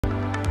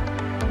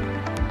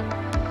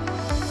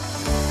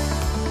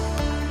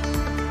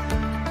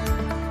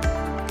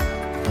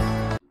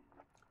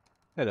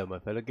Hello my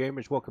fellow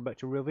gamers, welcome back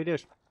to Real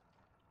Videos.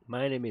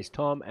 My name is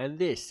Tom and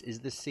this is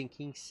the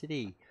Sinking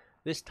City.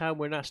 This time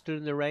we're not stood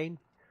in the rain,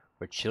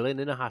 we're chilling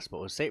in a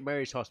hospital, St.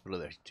 Mary's Hospital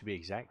there to be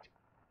exact.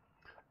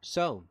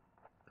 So,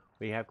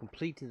 we have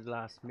completed the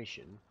last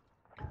mission.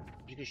 I'm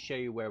just going to show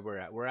you where we're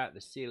at. We're at, the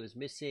seal is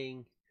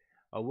missing.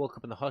 I woke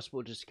up in the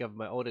hospital to discover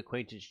my old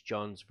acquaintance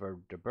Johns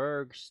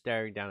Verderberg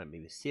staring down at me.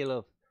 The seal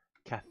of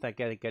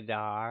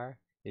Cathagadar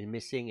is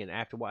missing, and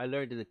after what I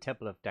learned in the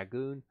Temple of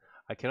Dagon,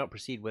 I cannot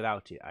proceed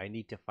without it. I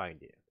need to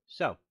find it.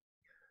 So,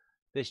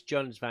 this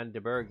Johns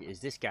Vanderberg is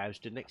this guy I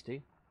stood next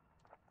to.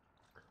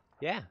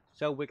 Yeah,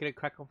 so we're going to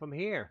crack on from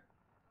here.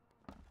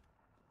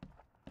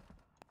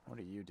 What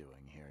are you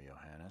doing here,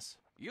 Johannes?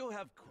 You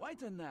have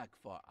quite a knack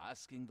for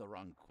asking the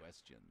wrong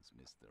questions,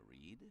 Mr.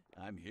 Reed.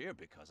 I'm here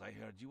because I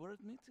heard you were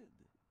admitted.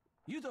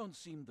 You don't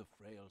seem the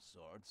frail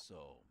sort,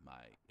 so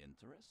my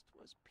interest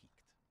was piqued.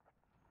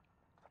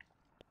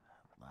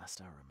 Last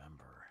I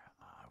remember,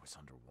 I was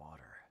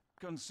underwater.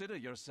 Consider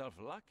yourself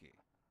lucky.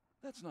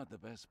 That's not the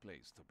best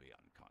place to be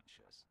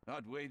unconscious.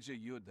 I'd wager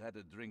you'd had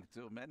a drink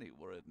too many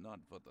were it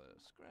not for the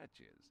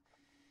scratches.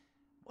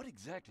 What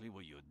exactly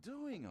were you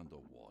doing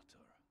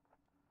underwater?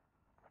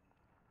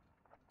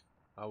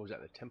 I was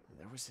at the temple.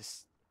 There was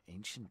this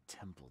ancient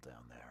temple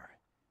down there.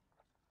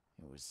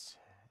 It was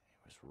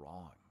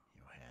wrong,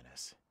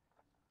 Johannes.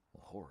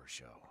 A horror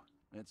show.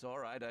 It's all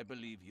right, I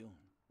believe you.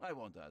 I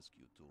won't ask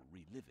you to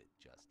relive it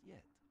just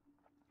yet.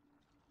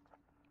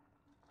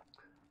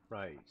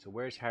 Right, so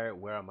where's Harriet?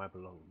 Where are my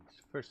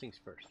belongings? First things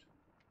first.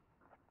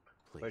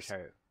 Please. Where's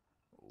Harriet?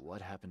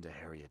 What happened to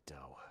Harriet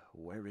Doe?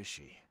 Where is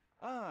she?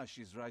 Ah,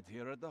 she's right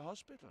here at the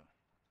hospital.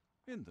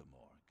 In the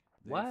morgue.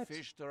 They What?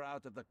 fished her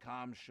out of the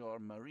Calm Shore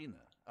Marina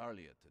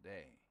earlier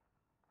today.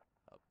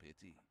 A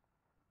pity.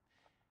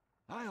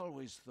 I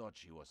always thought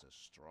she was a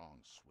strong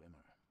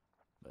swimmer.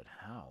 But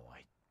how?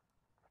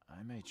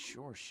 I made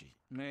sure she...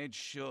 Made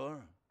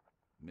sure?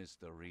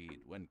 Mr.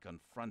 Reed, when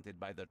confronted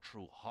by the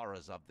true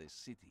horrors of this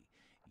city,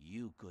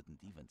 you couldn't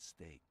even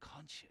stay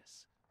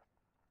conscious.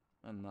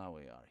 And now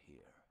we are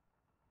here.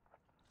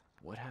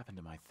 What happened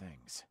to my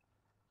things?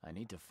 I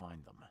need to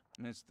find them.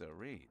 Mr.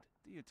 Reed,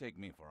 do you take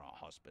me for a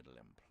hospital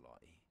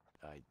employee?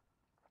 I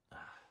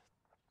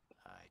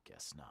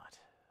guess not.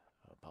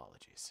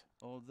 Apologies.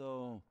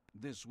 Although,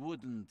 this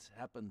wouldn't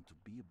happen to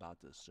be about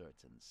a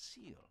certain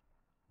seal,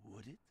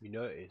 would it? You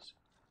know it is.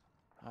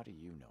 How do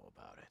you know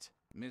about it?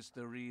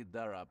 Mr. Reed,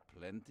 there are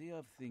plenty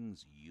of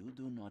things you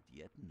do not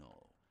yet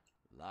know.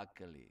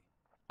 Luckily,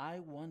 I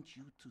want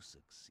you to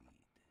succeed.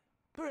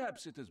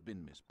 Perhaps it has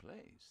been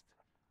misplaced.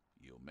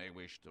 You may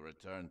wish to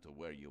return to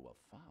where you were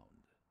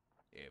found.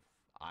 If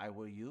I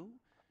were you,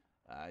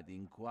 I'd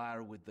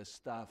inquire with the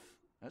staff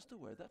as to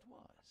where that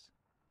was.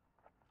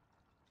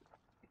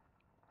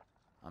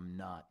 I'm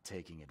not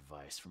taking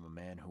advice from a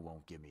man who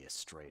won't give me a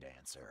straight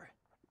answer.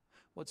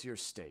 What's your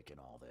stake in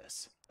all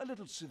this? A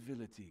little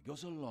civility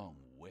goes a long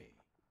way,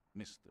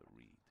 Mr.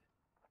 Reed.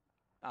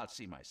 I'll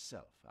see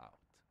myself out.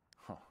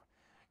 Oh,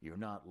 you're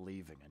not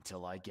leaving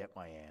until I get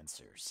my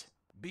answers.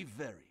 Be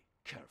very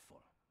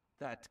careful.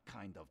 That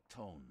kind of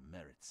tone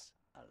merits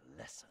a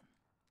lesson.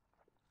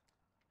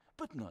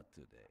 But not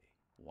today.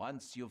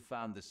 Once you've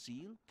found the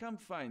seal, come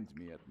find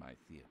me at my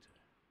theater.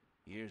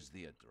 Here's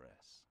the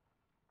address.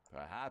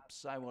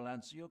 Perhaps I will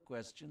answer your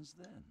questions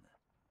then.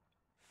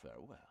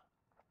 Farewell.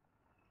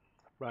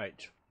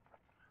 Right.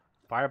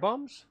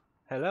 Firebombs?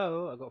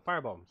 Hello, I got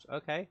firebombs.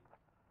 Okay.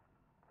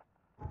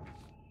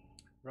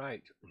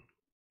 Right.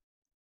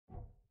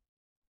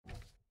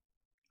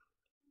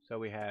 So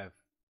we have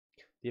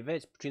the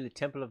events between the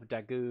Temple of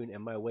Dagon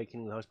and my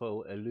awakening in the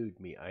hospital elude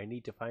me. I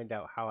need to find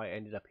out how I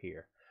ended up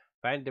here.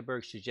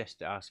 Vanderberg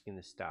suggested asking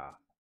the staff.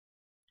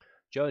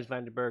 Jones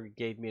Vanderberg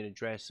gave me an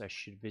address I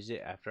should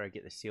visit after I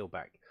get the seal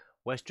back.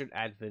 Western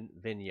Advent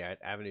Vineyard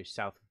Avenue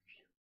south of...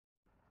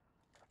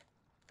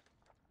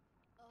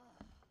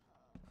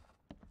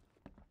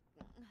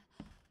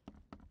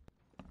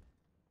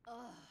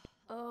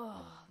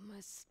 Oh, my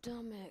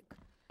stomach.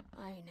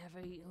 I ain't never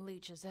eaten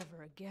leeches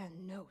ever again,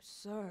 no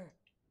sir.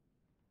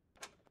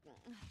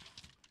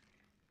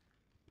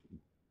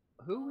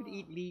 Who would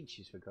eat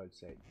leeches, for God's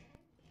sake?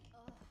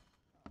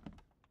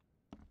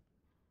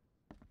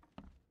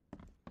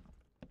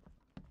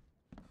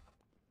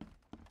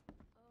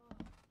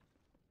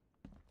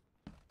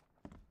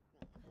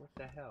 What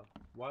the hell?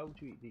 Why would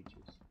you eat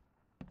leeches?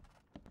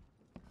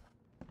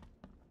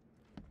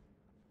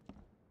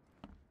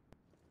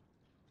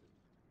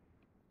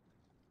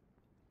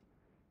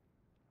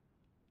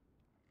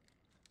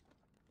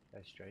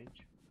 That's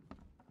strange.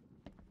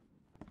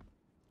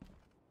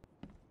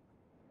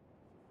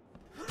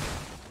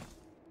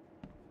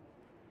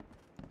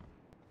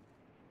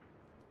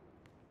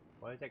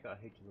 Why has that got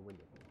a hitch in the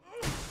window?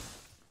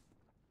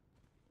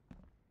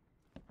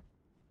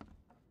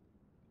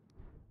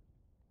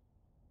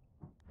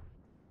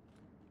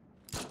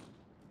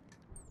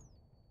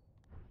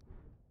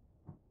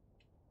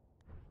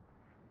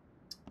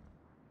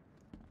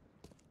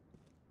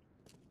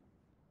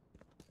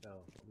 So,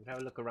 we'll have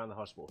a look around the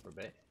hospital for a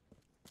bit.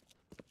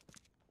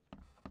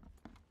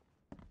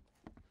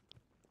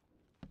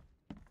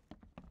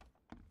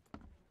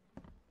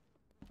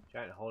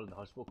 hole in the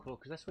hospital floor,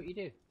 because that's what you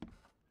do.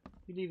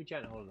 You leave a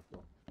giant hole in the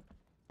floor.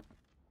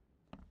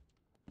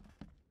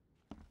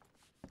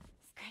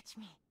 Scratch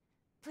me.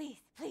 Please,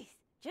 please,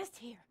 just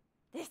here.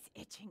 This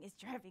itching is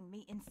driving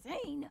me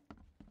insane.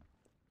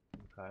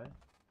 Okay.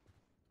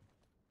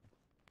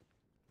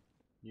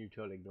 You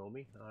totally ignore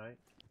me, alright.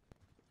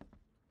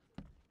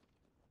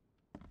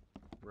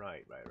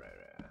 Right.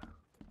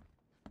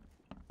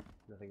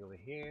 Nothing over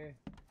here.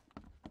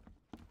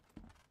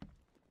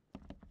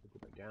 We'll go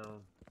back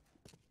down.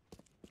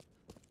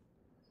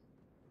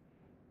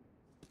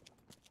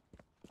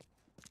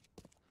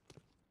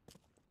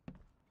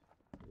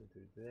 Go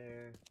through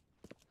there.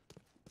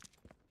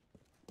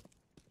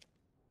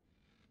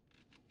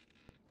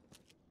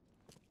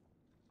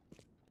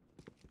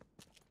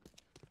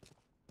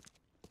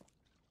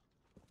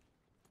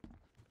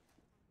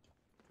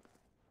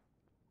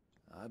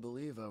 I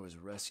believe I was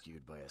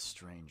rescued by a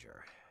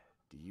stranger.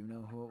 Do you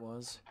know who it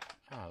was?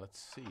 Ah, let's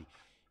see.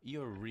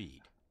 You're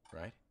Reed,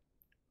 right?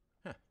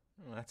 Huh.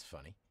 Well, that's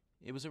funny.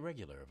 It was a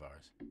regular of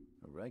ours.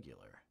 A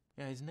regular?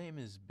 Yeah, his name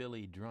is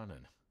Billy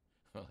Drunnen.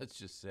 Well, let's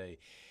just say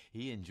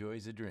he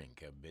enjoys a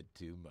drink a bit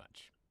too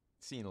much.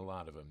 Seen a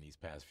lot of him these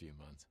past few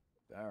months.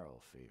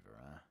 Barrel fever,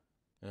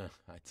 huh?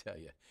 I tell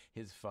you,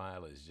 his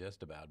file is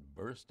just about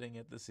bursting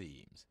at the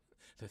seams.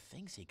 The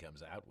things he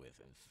comes out with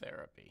in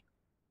therapy.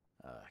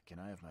 Can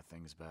I have my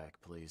things back,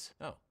 please?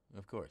 Oh,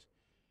 of course.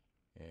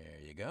 There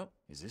you go.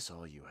 Is this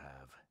all you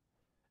have?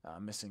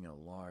 I'm missing a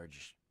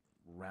large,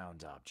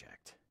 round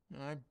object.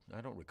 I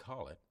don't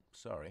recall it.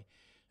 Sorry.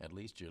 At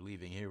least you're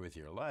leaving here with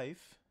your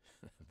life.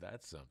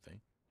 That's something.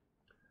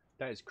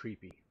 That is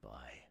creepy.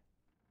 Bye.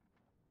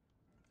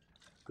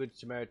 Good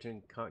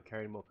Samaritan can't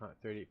carry more.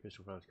 38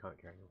 pistol rounds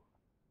can't carry more.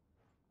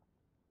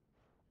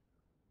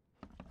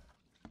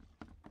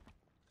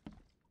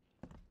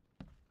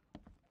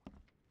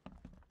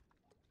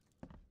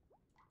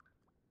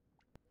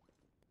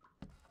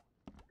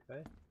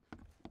 Okay.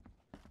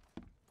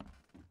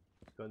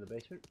 Let's go in the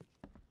basement.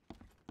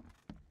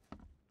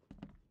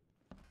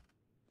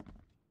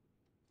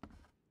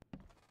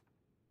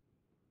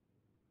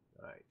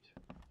 Right.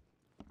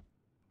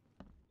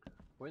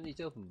 Weren't these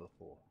open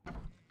before?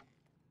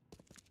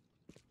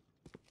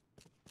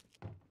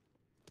 I'm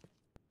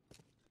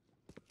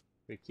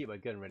gonna keep my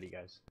gun ready,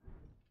 guys.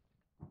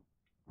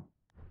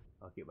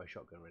 I'll keep my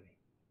shotgun ready.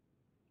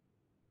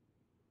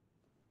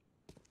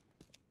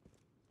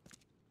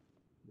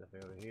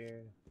 Nothing over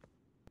here.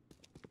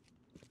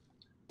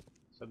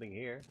 Something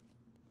here.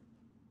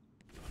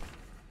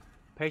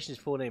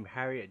 Patient's full name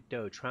Harriet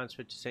Doe,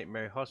 transferred to St.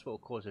 Mary Hospital,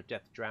 cause of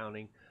death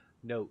drowning.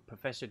 Note,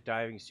 Professor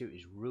diving suit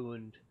is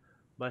ruined.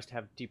 Must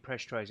have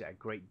depressurized at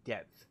great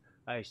depth.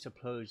 I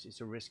suppose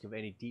it's a risk of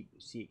any deep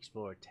sea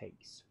explorer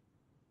takes.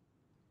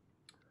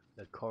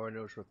 The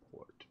coroner's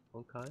report.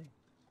 Okay.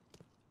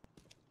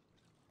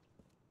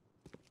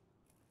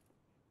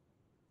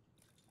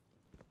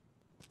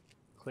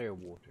 Clear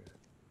water.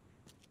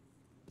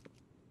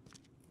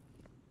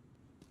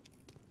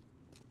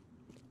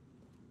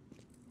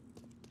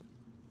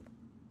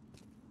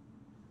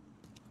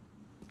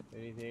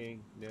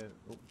 Anything? No.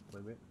 Oh, wait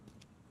a minute.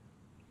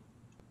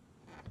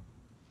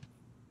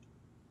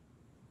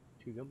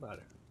 2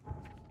 gunpowder.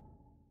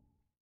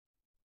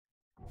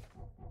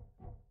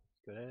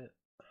 Go ahead.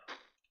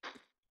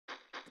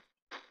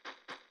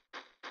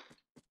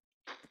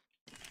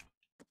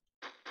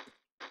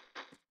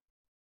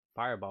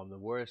 Firebomb, the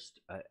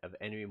worst of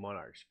enemy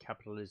monarchs.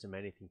 Capitalism,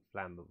 anything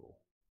flammable.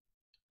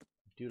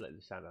 I do like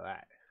the sound of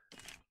that.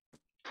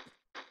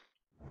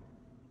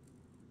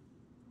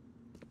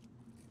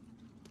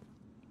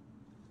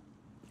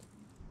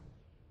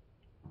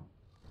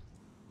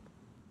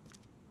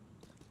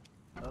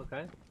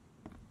 Okay.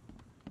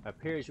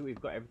 Appears that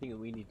we've got everything that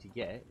we need to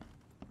get.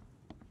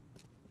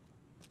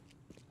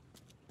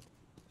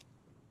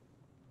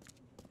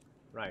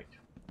 Right.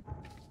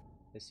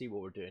 Let's see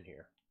what we're doing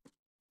here.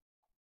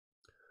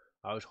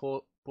 I was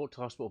brought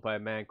to hospital by a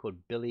man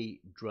called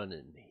Billy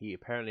Drunnen. He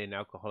apparently an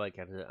alcoholic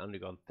and has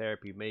undergone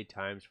therapy many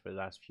times for the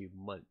last few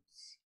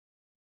months.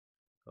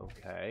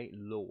 Okay,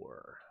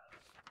 lore.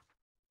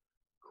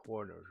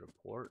 Coroner's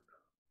report.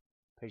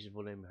 Patient's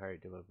full name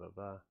Harriet, blah blah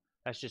blah.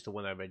 That's just the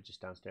one I read just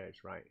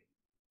downstairs, right?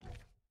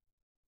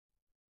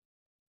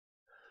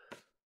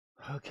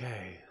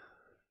 Okay.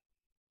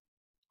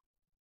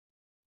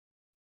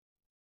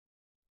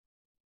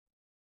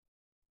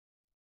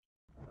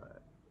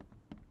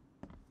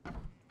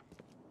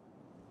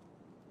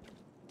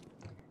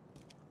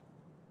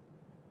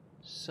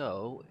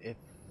 So, if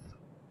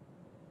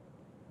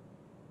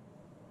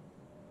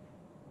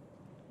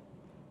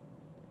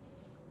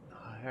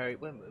Harry,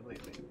 wait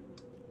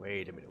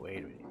a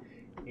minute.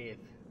 If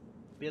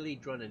Billy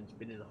Drunnen's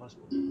been in the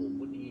hospital before,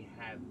 wouldn't he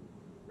have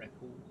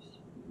records?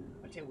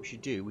 I tell you what we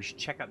should do. We should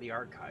check out the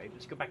archive.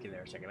 Let's go back in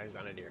there a second. I've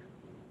got an idea.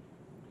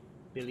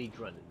 Billy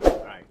Drunnen.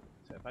 Alright,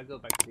 so if I go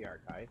back to the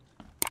archive.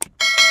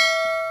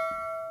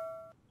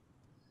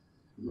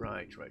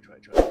 Right.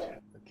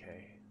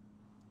 Okay.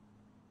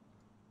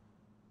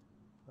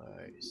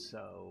 Alright,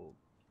 so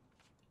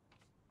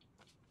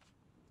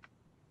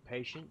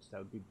patients. That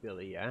would be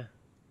Billy, yeah.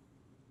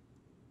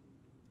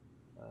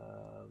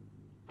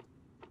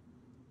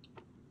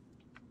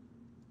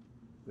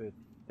 With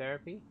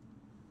therapy.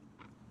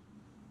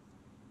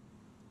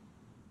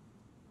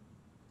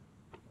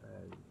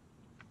 And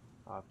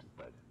after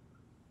bed.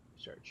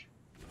 Search.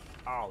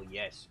 Oh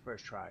yes,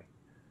 first try.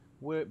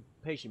 We're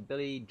patient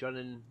Billy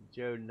Drunnen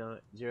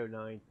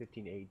 09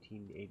 15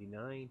 18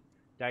 89.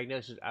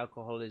 Diagnosed with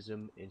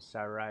alcoholism and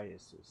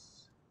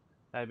psoriasis.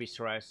 That'd be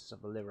psoriasis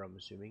of the liver, I'm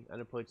assuming.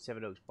 Unemployed,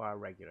 7 Oaks Bar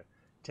regular.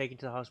 Taken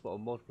to the hospital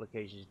on multiple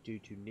occasions due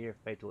to near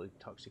fatal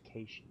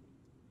intoxication.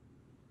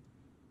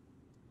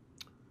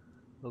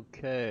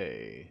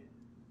 Okay.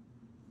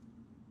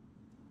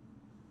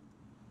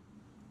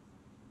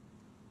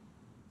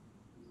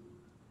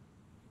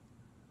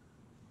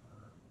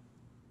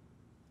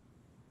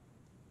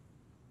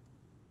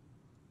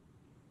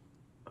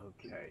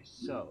 Okay,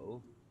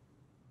 so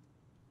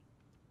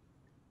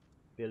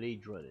Billy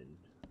Drunnen.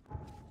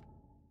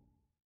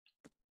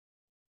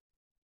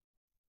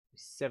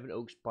 7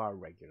 Oaks Bar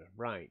regular,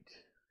 right.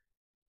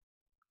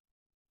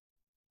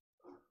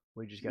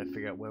 We just gotta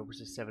figure out where was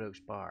the 7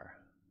 Oaks Bar.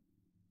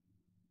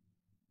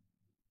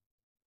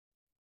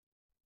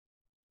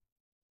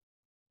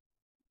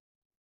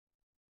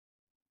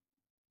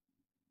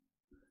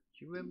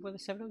 Do you remember where the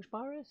 7 Oaks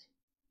Bar is?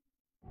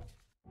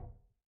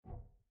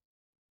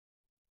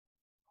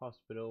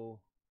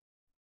 Hospital,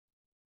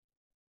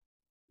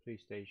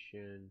 police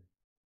station,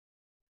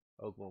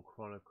 Oakmont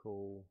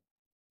Chronicle.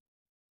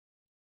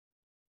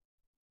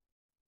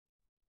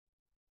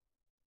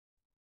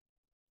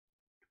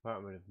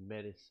 Department of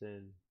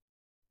Medicine.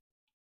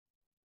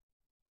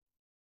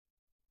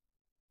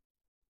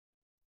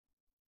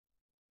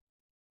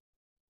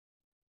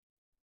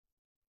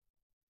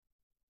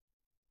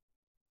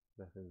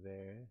 Nothing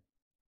there.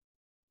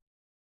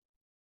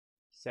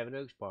 7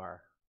 Oaks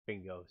Bar.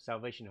 Bingo.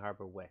 Salvation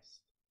Harbour West.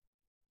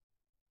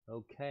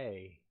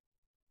 Okay.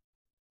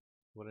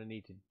 What I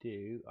need to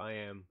do, I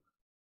am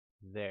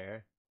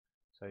there.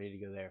 So I need to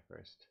go there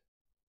first.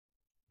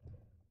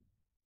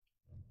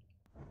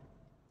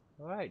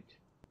 Alright.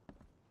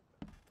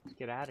 Let's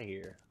get out of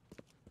here.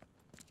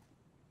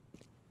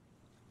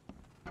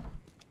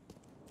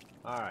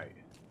 Alright.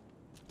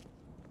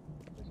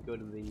 Let's go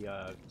to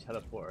the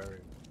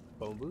teleporter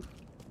phone booth.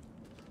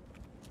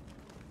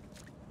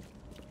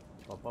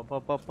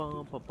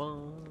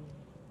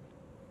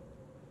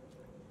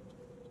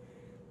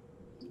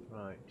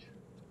 Right.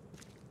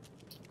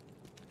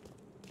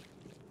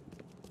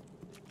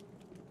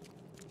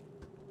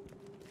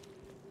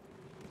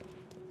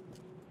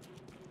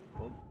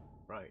 Oh,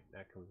 right,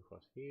 that comes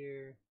across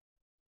here.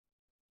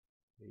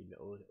 Need an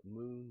old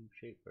moon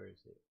shape. Where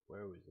is it?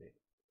 Where was it?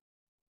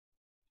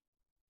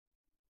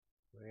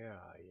 Where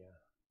are ya?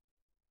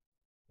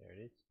 There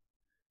it is.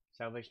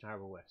 Salvation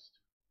Harbour West.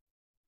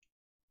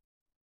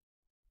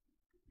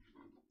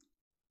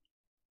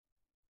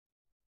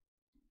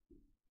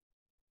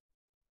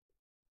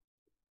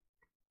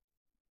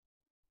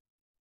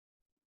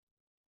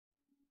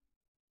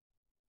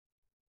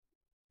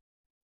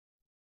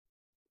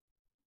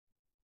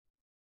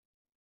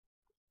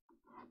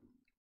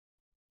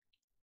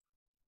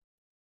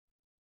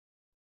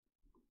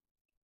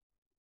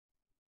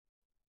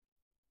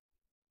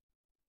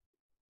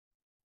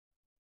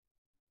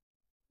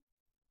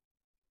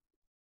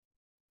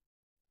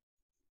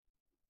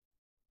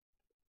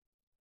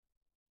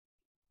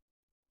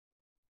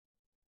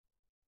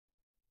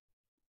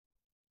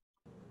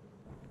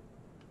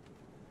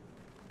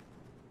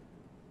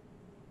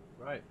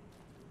 Right.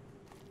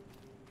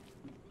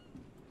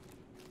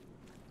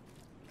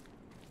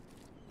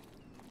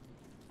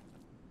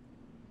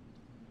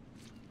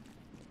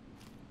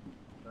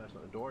 That's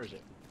not the door, is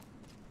it?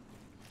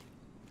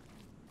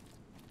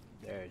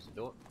 There's the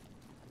door.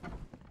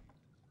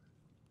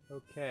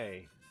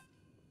 Okay.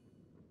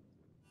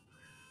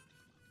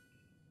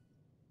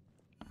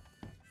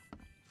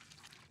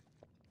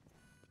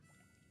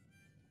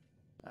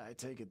 I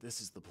take it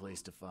this is the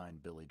place to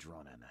find Billy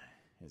Drunnen.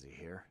 Is he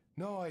here?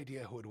 No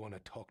idea who'd want to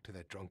talk to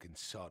that drunken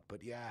sot,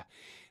 but yeah,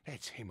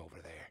 that's him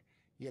over there.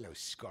 Yellow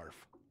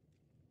scarf.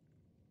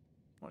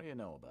 What do you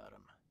know about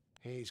him?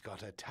 He's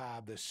got a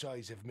tab the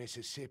size of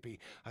Mississippi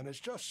and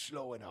is just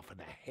slow enough in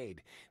the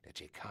head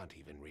that you can't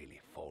even really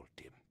fault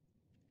him.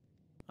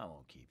 I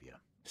won't keep you.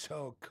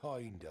 So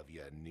kind of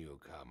you,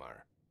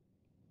 newcomer.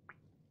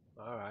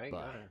 Alright,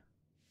 Bye.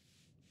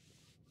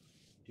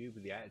 Dude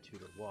with the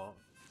attitude or what?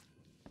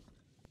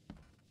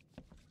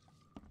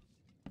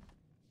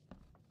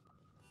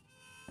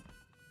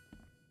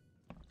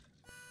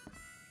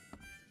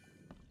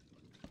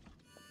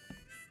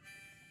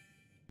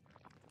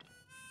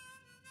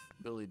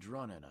 Billy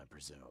Drunnen, I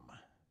presume.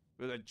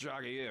 Who the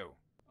jog are you?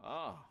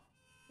 Oh,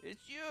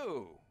 it's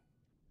you.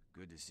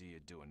 Good to see you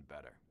doing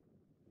better.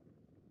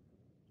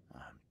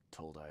 I'm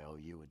told I owe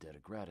you a debt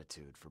of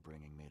gratitude for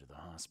bringing me to the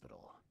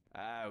hospital.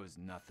 Ah, it was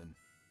nothing.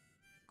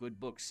 Good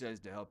book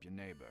says to help your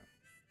neighbor.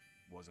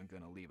 Wasn't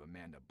gonna leave a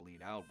man to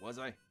bleed out, was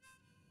I?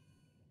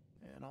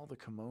 In all the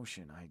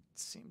commotion, I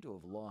seem to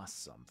have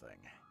lost something.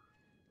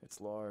 It's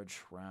large,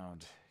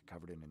 round,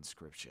 covered in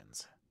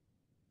inscriptions.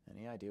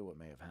 Any idea what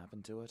may have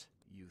happened to it?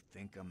 You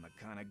think I'm the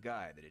kind of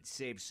guy that'd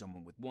save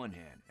someone with one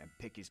hand and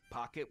pick his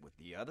pocket with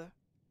the other?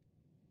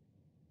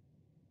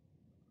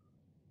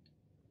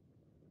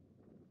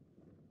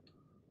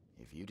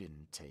 If you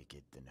didn't take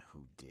it, then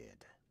who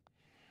did?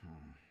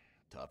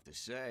 Tough to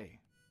say.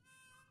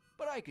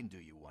 But I can do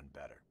you one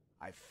better.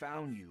 I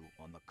found you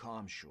on the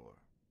calm shore.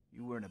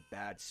 You were in a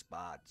bad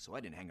spot, so I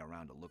didn't hang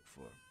around to look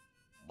for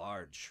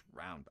large,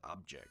 round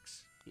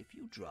objects. If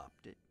you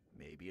dropped it,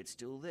 maybe it's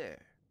still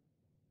there.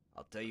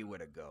 I'll tell you where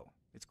to go.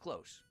 It's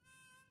close.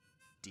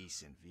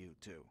 Decent view,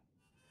 too.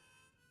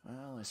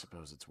 Well, I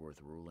suppose it's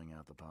worth ruling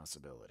out the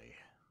possibility.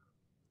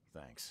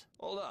 Thanks.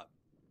 Hold up.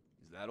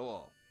 Is that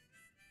all?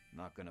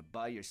 Not gonna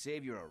buy your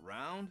savior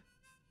around?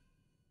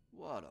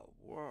 What a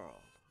world.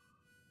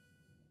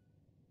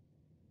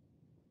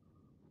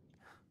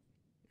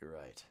 You're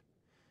right.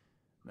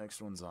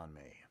 Next one's on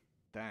me.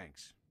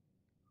 Thanks.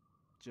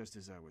 Just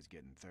as I was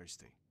getting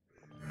thirsty.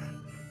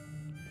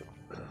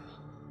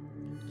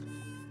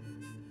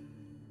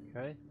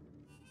 Okay.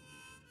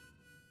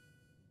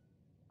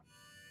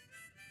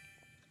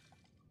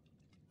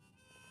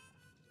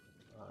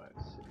 Alright,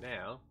 so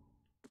now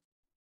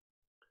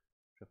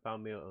I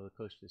found me on the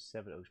coast of the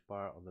Seven Oaks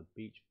Bar on the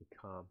beach of the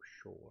calm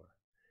shore.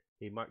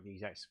 He marked the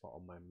exact spot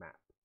on my map.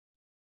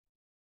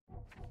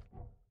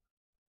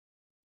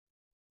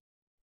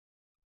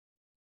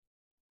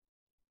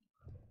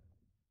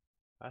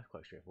 That's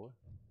quite straightforward.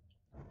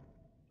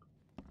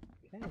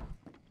 Okay.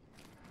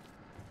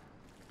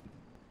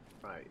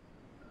 Right.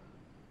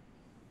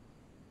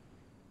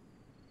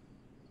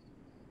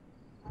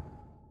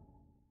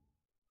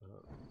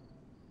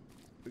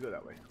 We go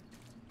that way.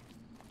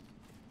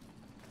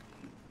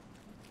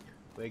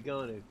 We're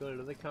gonna go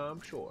to the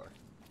calm shore.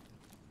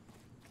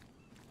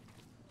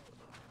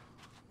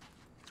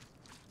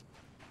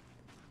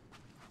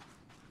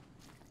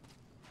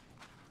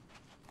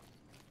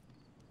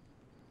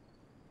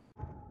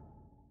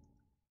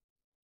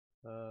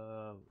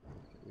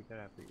 We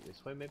gotta have to go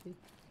this way, maybe?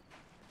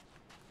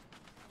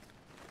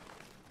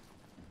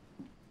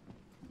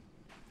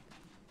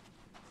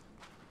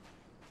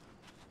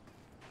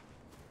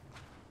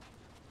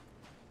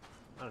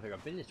 I don't think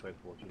I've been this way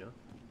before, you know.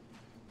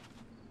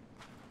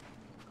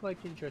 Quite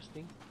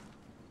interesting.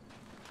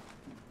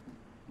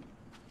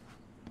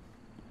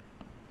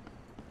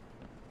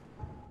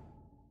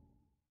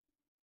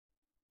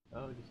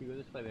 Oh, just you go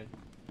this way then.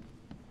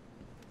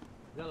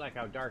 It's not like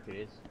how dark it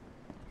is.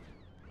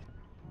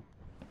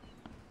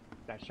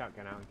 That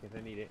shotgun out in case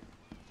I need it.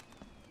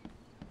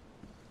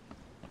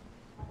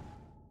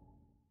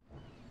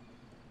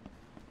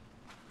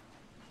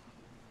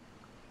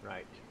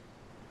 Right.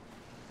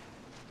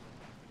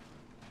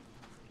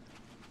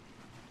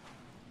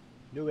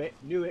 Knew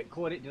it,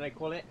 caught it, did I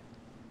call it?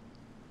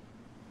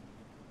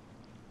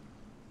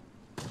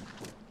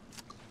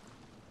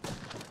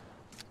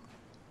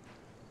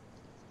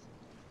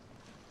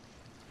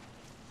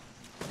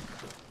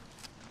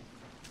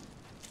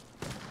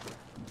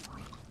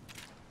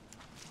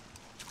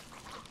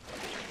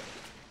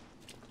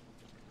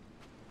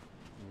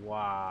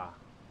 Wow.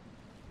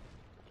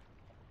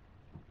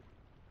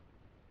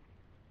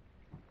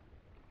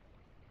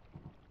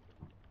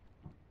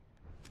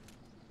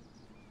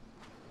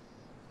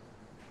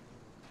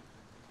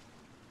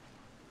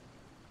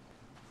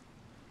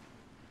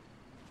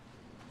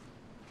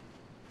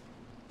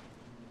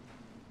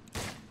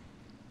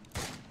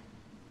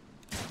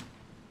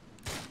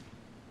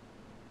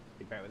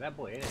 Get back with that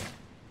boy, ain't it?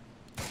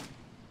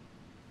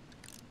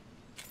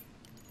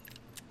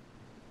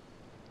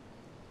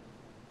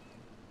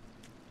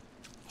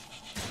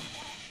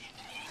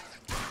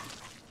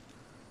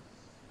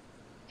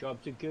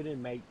 Jobs are good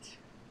and mate.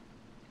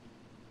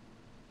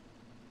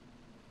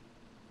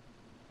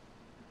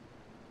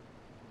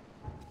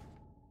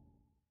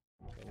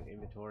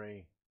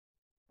 Inventory.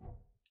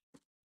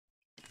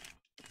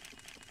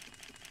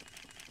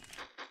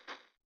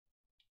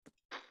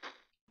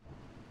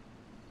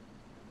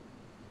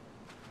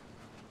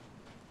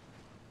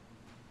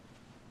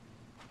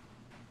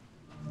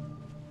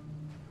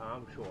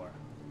 I'm sure.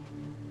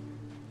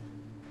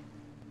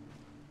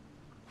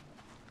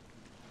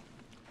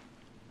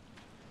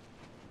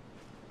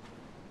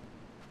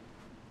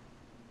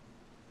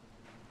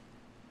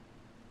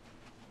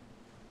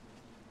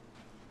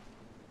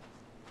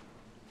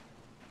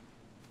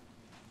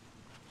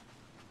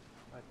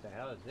 What the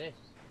hell is this?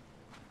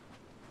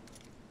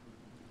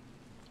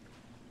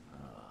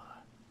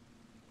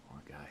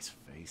 Poor guy's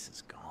face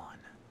is gone.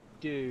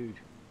 Dude.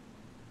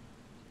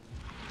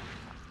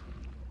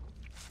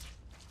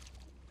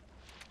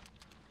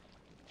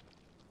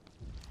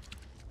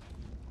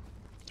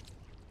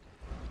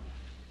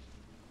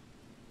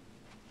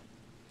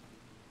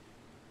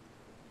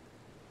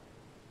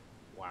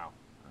 Wow.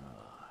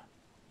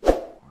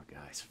 Poor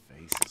guy's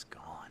face is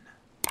gone.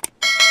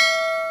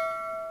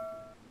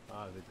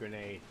 Oh, the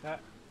grenade.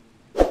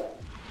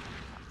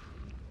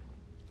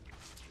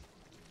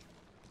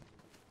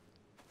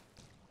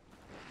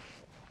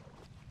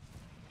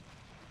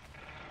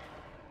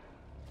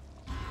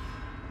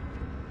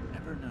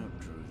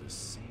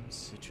 same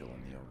sigil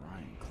in the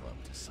Orion Club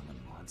to summon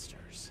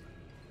monsters.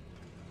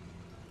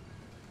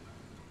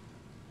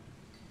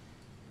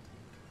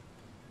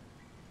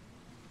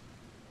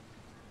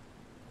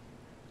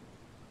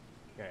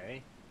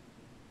 Okay.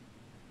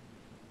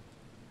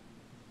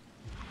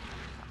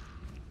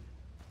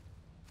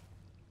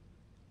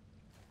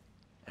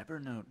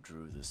 Evernote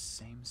drew the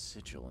same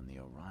sigil in the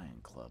Orion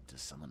Club to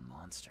summon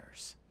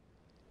monsters.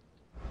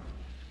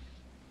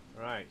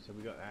 Right, so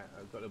we got that.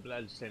 I've got the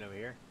blood stain over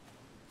here.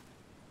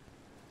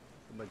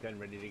 Got my gun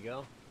ready to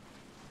go.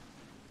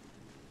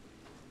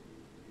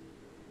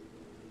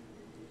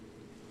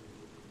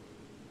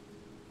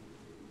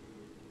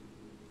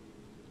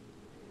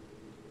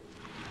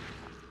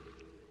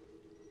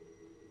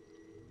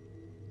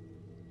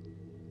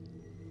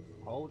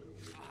 Hold.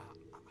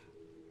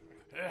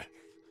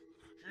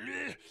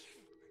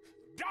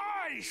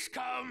 Die,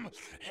 scum!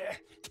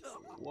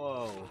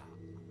 Whoa.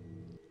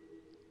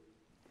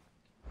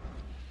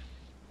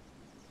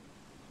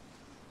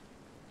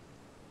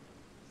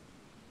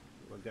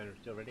 My gun is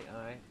still ready.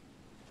 Aye.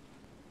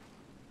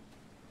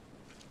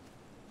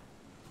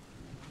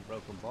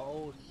 Broken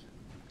bottles.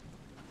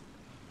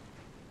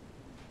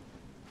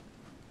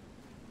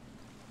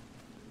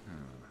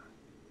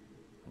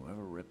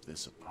 Whoever ripped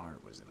this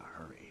apart was in a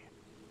hurry.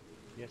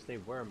 Yes, they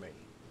were, mate.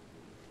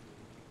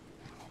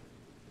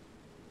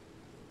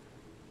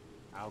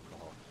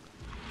 Alcohol.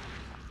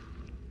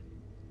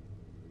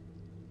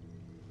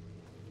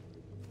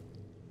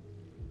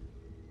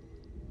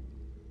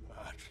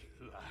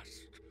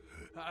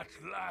 At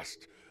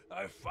last,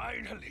 I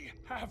finally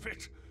have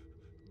it.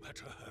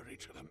 Better hurry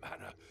to the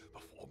manor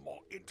before more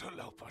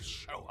interlopers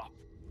show up.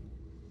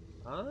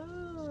 Ah,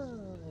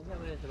 is that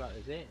what it's about,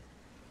 is it?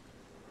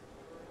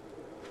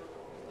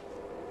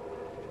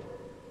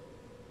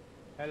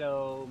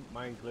 Hello,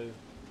 mind glue.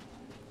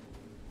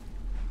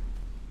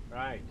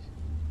 Right.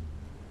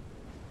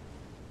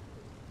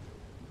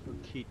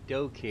 Okie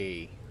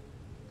dokie.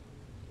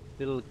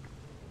 Little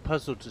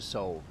puzzle to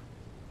solve.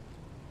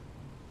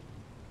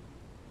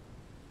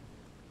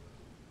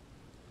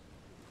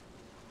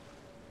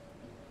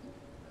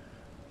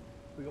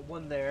 We got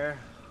one there,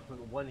 we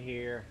got one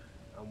here,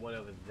 and one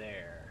over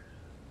there.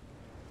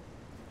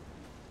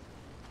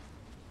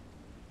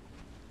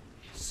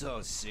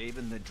 So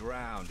saving the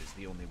drowned is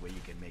the only way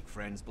you can make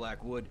friends,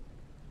 Blackwood?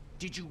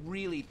 Did you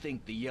really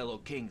think the Yellow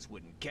Kings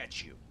wouldn't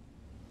catch you?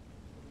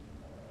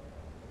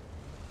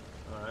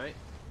 Alright.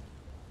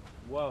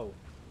 Whoa.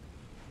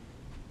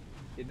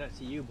 Did not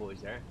see you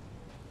boys there.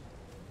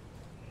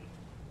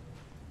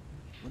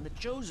 When the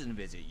Chosen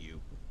visit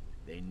you,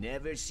 they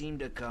never seem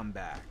to come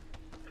back.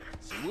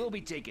 So we'll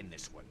be taking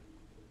this one.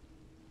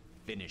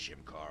 Finish him,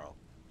 Carl.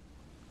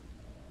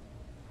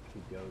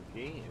 Okie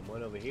dokie, and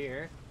one over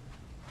here.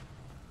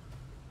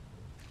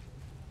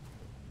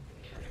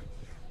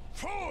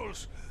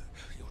 Fools!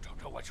 You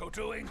don't know what you're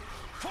doing.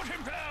 Put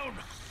him down!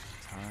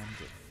 Time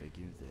to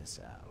figure this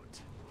out.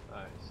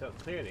 Alright, so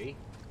clearly.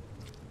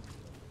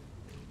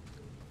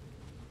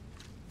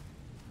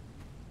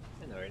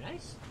 And very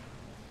nice.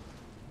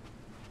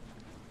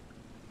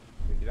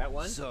 We do that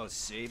one. So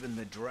saving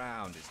the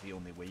drowned is the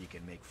only way you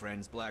can make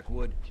friends,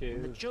 Blackwood.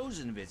 When the Two.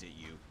 Chosen visit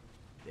you,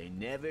 they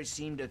never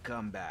seem to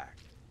come back.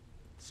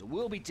 So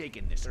we'll be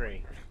taking this one.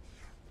 Three.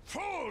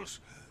 Fools!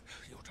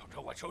 You don't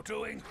know what you're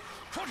doing.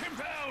 Put him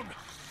down!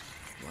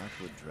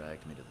 Blackwood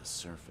dragged me to the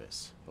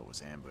surface, but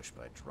was ambushed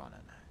by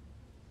Drunnan.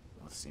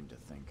 Both seem to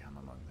think I'm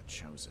among the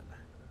Chosen.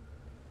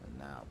 And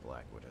now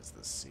Blackwood has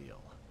the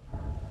seal.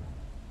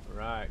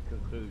 Right,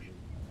 conclusion.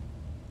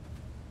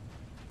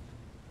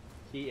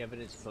 Key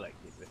evidence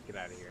collected. Let's get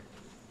out of here.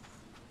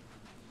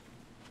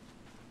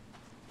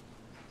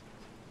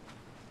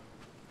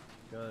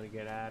 Gonna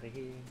get out of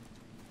here.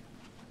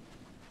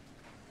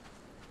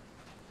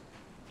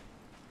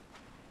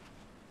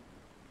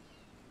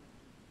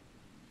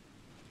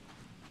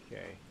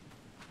 Okay.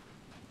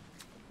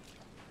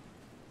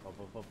 Bum,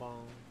 bum, bum,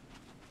 bum.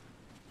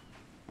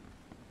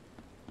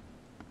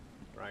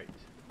 Right.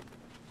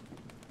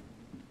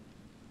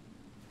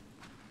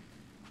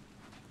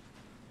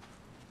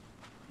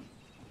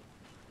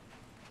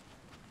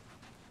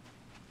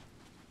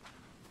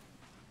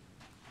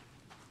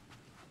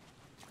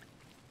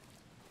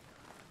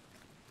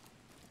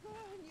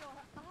 Burn your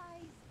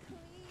eyes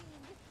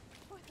clean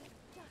for the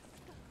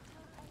dusk of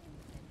time.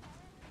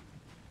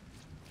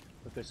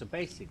 Okay, so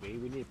basically,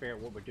 we need to figure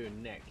out what we're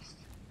doing next.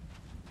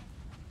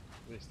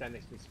 I'm gonna stand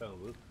next to this phone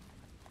booth.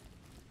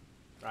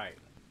 Right.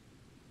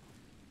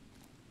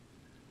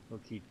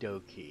 Okie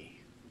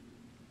dokie.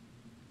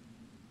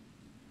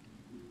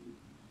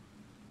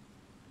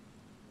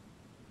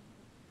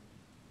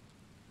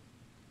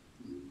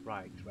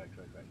 Right.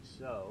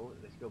 So,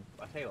 let's go.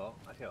 I'll tell you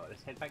what,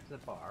 let's head back to the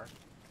bar.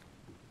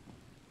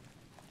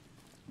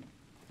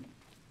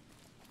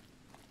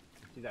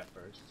 Let's do that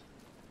first.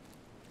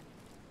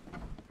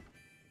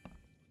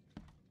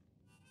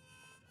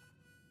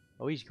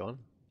 Oh, he's gone.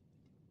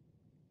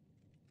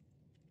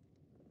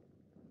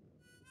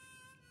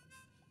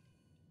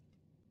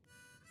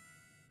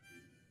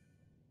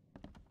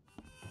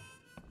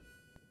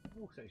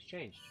 something's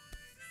changed.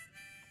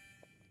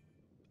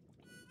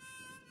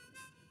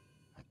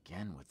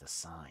 Again with the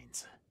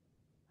signs.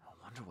 I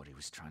wonder what he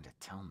was trying to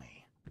tell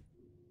me.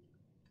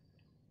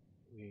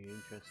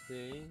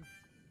 Interesting.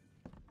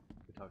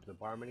 We talk to the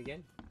barman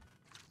again.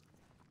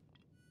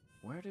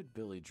 Where did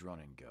Billy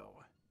Drunnen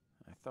go?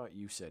 I thought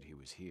you said he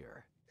was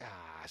here.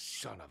 Ah,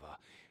 son of a...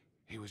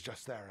 He was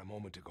just there a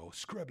moment ago,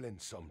 scribbling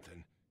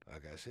something. I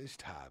guess his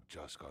tab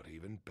just got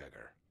even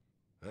bigger.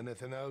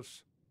 Anything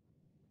else?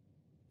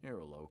 You're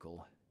a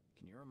local.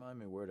 Can you remind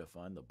me where to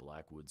find the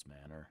Blackwoods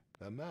Manor?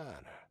 The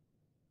manor?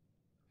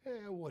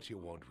 What you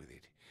want with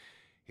it?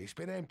 It's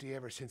been empty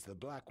ever since the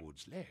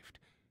Blackwoods left.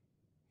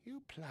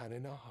 You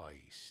planning a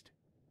heist?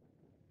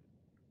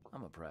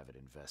 I'm a private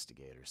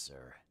investigator,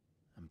 sir.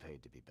 I'm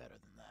paid to be better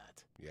than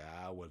that.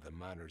 Yeah, well, the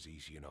manor's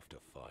easy enough to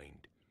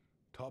find.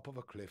 Top of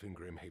a cliff in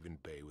Grimhaven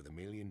Bay with $1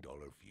 million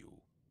view.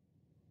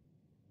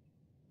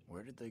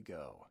 Where did they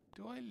go?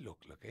 Do I look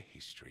like a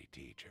history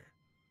teacher?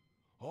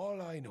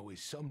 All I know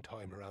is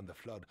sometime around the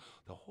flood,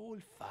 the whole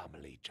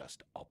family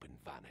just up and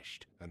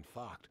vanished. In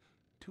fact,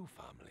 2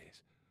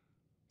 families.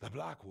 The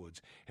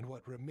Blackwoods and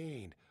what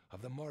remained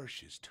of the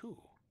marshes, too.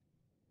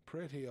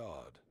 Pretty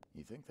odd.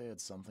 You think they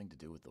had something to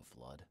do with the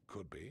flood?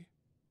 Could be.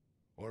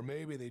 Or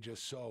maybe they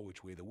just saw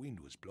which way the wind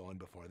was blowing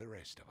before the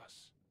rest of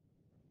us.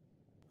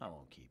 I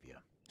won't keep you.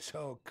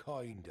 So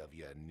kind of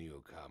you,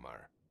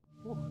 newcomer.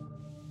 Ooh,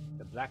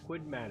 the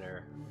Blackwood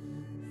Manor.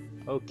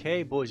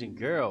 Okay, boys and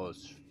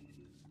girls.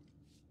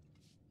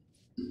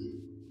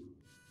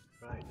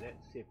 Right,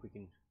 let's see if we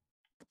can...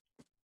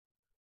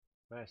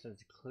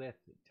 Madison's Cliff,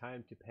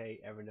 time to pay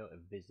Evernote a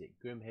visit.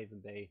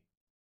 Grimhaven Bay.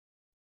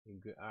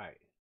 Alright.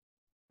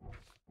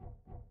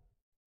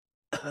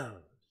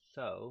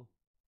 So...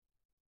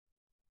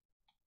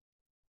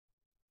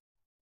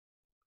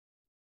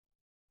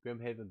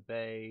 Grimhaven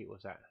Bay,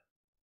 what's that?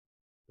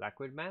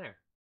 Blackwood Manor.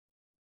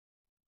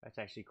 That's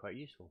actually quite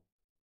useful.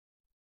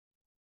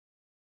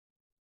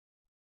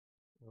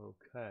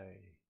 Okay.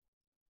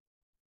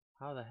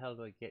 How the hell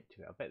do I get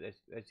to it? I bet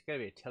there's got to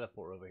be a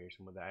teleport over here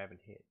somewhere that I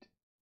haven't hit.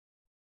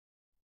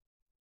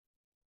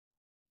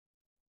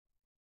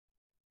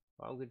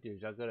 What I'm going to do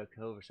is I'll go to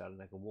Coverside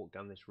and I can walk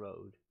down this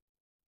road.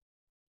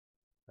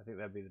 I think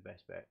that'd be the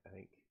best bet, I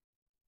think.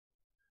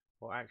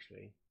 Well,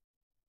 actually...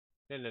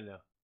 No.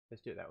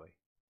 Let's do it that way.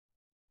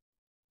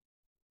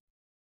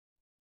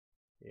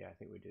 Yeah, I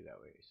think we do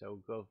that way. So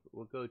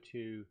we'll go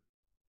to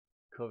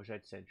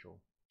Coverside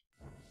Central.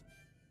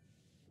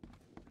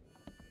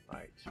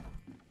 Right.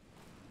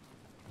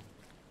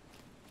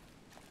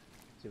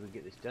 See if we can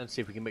get this done.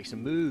 See if we can make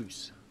some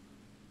moves.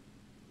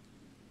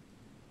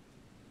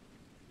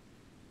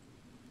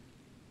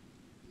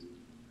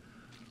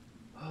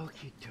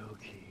 Okie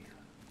dokie.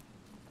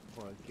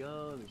 Before I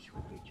go, let me just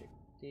quickly check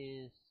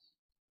this.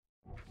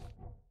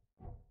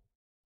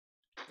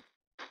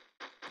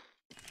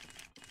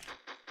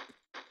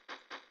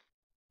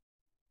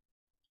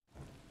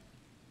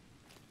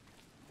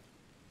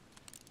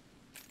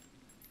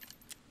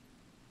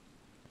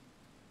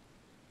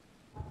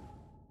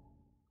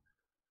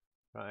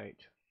 Right.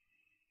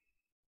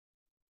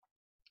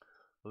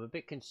 I'm a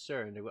bit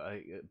concerned. I've got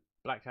a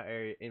blacked out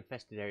area,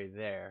 infested area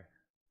there.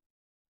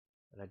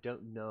 And I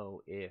don't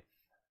know if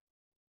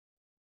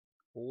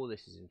all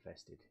this is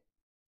infested.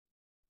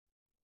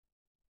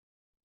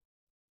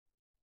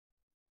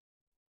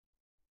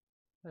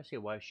 I don't see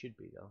why it should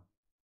be though.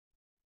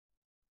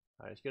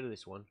 Alright, let's go to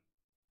this one.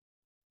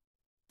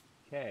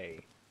 Okay.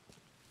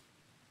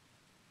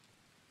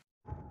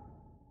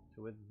 So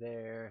we're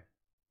there.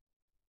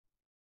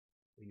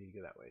 We need to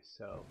go that way,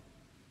 so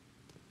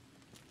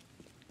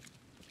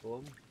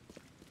boom.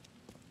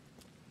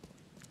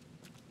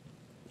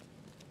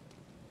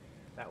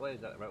 That way,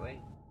 is that the right way?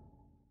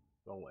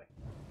 Wrong way.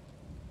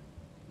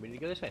 We need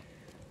to go this way.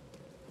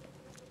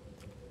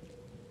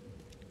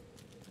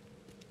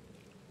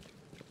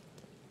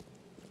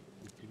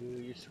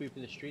 You're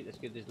sweeping the street, that's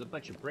good. There's a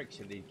bunch of bricks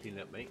that need cleaning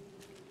up, mate.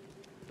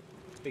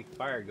 Big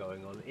fire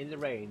going on in the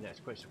rain, that's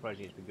quite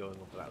surprising it's been going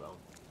on for that long.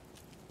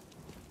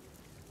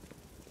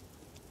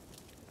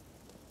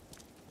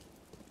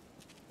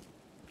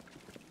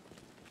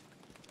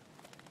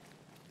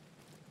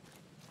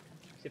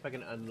 See if I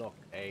can unlock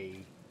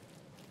a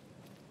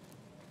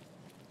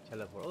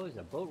teleport. Oh, there's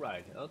a boat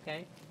ride.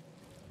 Okay.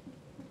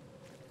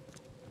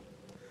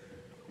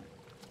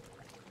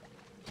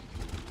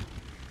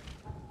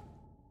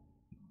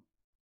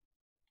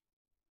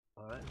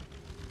 Alright.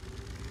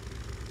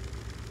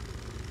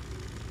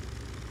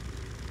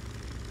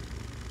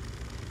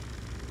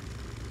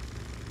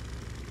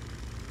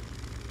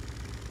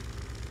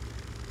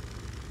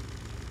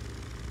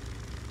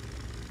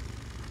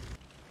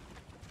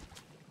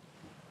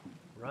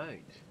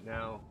 Right,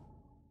 now,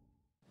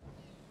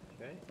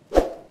 okay.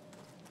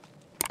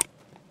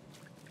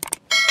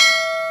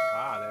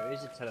 Ah, there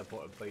is a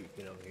teleporter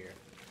beacon over here.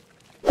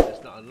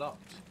 It's not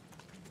unlocked.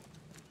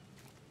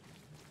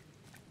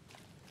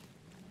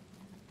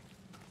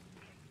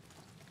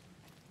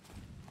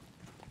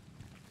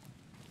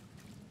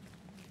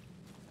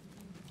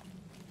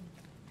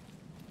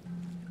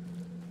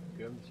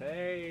 mushrooms.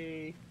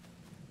 Hey!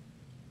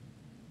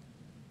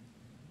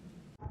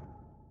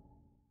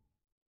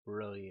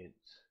 Brilliant.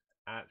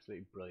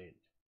 Absolutely brilliant.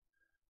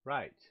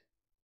 Right.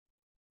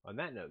 On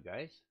that note,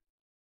 guys,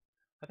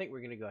 I think we're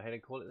going to go ahead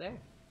and call it there.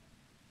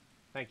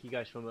 Thank you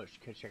guys so much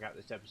for checking out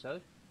this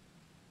episode.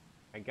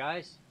 And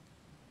guys,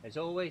 as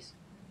always,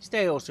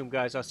 stay awesome,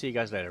 guys. I'll see you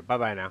guys later.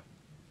 Bye-bye now.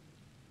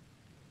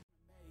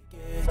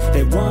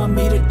 They want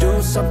me to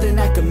do something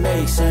that could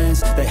make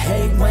sense. They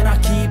hate when I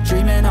keep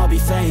dreaming I'll be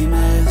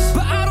famous,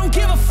 but I don't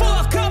give a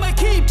fuck, I'ma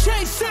keep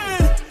chasing.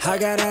 I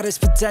got all this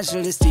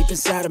potential that's deep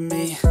inside of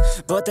me,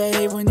 but they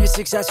hate when you're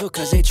successful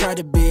cause they try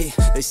to be.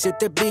 They sit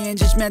there being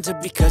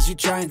judgmental because you're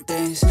trying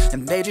things,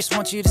 and they just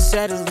want you to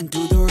settle and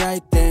do the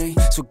right thing.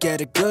 So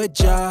get a good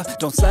job,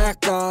 don't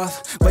slack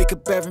off. Wake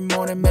up every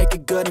morning, make a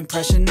good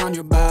impression on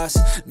your boss.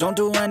 Don't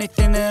do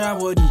anything that I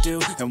wouldn't do,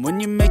 and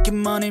when you're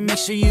making money, make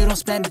sure you don't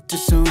spend it too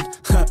soon.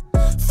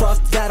 Fuck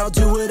that, I'll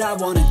do what I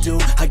wanna do.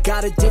 I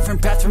got a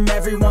different path from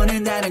everyone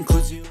and that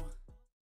includes you.